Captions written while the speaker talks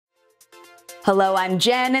Hello, I'm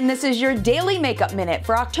Jen, and this is your Daily Makeup Minute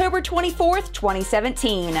for October 24th,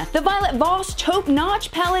 2017. The Violet Voss Taupe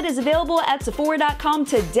Notch palette is available at Sephora.com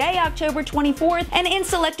today, October 24th, and in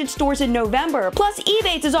selected stores in November. Plus,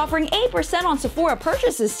 ABH is offering 8% on Sephora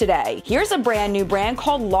purchases today. Here's a brand new brand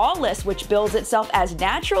called Lawless, which bills itself as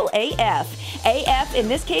Natural AF. AF in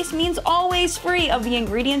this case means always free of the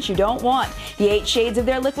ingredients you don't want. The 8 shades of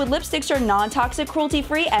their liquid lipsticks are non-toxic,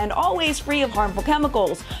 cruelty-free, and always free of harmful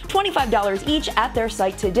chemicals. $25 each at their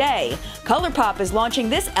site today. ColourPop is launching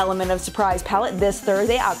this Element of Surprise palette this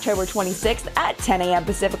Thursday, October 26th at 10 a.m.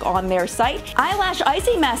 Pacific on their site. Eyelash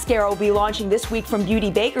Icing Mascara will be launching this week from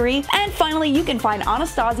Beauty Bakery. And finally, you can find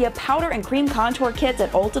Anastasia powder and cream contour kits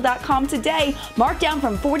at Ulta.com today, marked down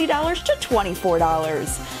from $40 to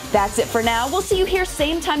 $24. That's it for now. We'll see you here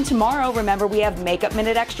same time tomorrow. Remember, we have Makeup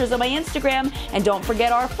Minute extras on my Instagram, and don't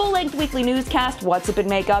forget our full-length weekly newscast, What's Up in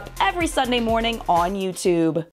Makeup, every Sunday morning on YouTube.